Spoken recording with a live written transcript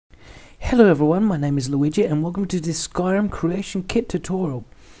Hello everyone, my name is Luigi and welcome to this Skyrim creation kit tutorial.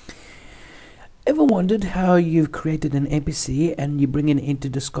 Ever wondered how you've created an NPC and you bring it into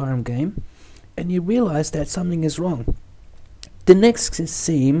the Skyrim game and you realize that something is wrong? The next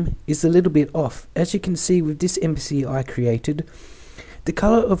scene is a little bit off. As you can see with this NPC I created, the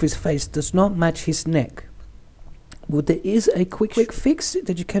color of his face does not match his neck. Well, there is a quick fix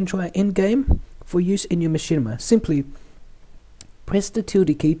that you can try in game for use in your machinima. Simply press the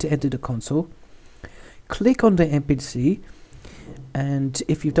tilde key to enter the console, click on the NPC, and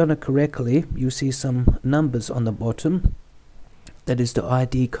if you've done it correctly, you'll see some numbers on the bottom. That is the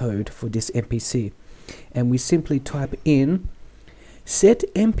ID code for this NPC. And we simply type in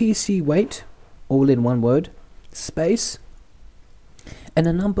Setnpcweight, all in one word, space, and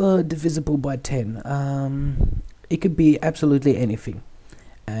a number divisible by 10. It could be absolutely anything.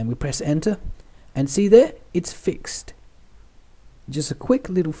 And we press enter, and see there, it's fixed. Just a quick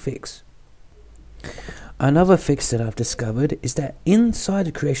little fix. Another fix that I've discovered is that inside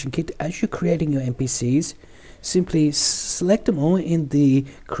the creation kit, as you're creating your NPCs, simply select them all in the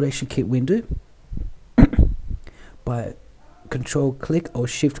creation kit window by control click or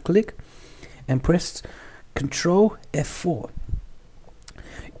shift click and press control F4.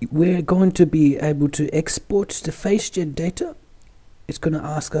 We're going to be able to export the Facegen data. It's going to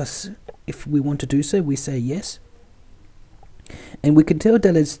ask us if we want to do so. We say yes. And we can tell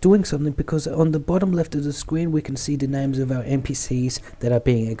that it's doing something because on the bottom left of the screen we can see the names of our NPCs that are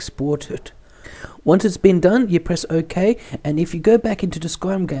being exported. Once it's been done, you press OK, and if you go back into the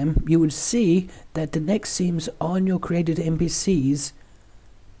Skyrim game, you would see that the next scenes on your created NPCs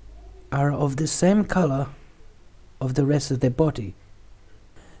are of the same color of the rest of their body.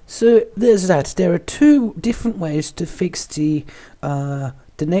 So there's that. There are two different ways to fix the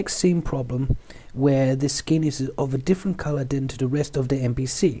next scene problem where the skin is of a different color than to the rest of the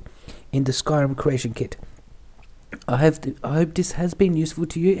NPC in the Skyrim creation kit. I hope this has been useful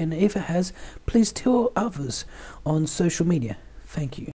to you, and if it has, please tell others on social media. Thank you.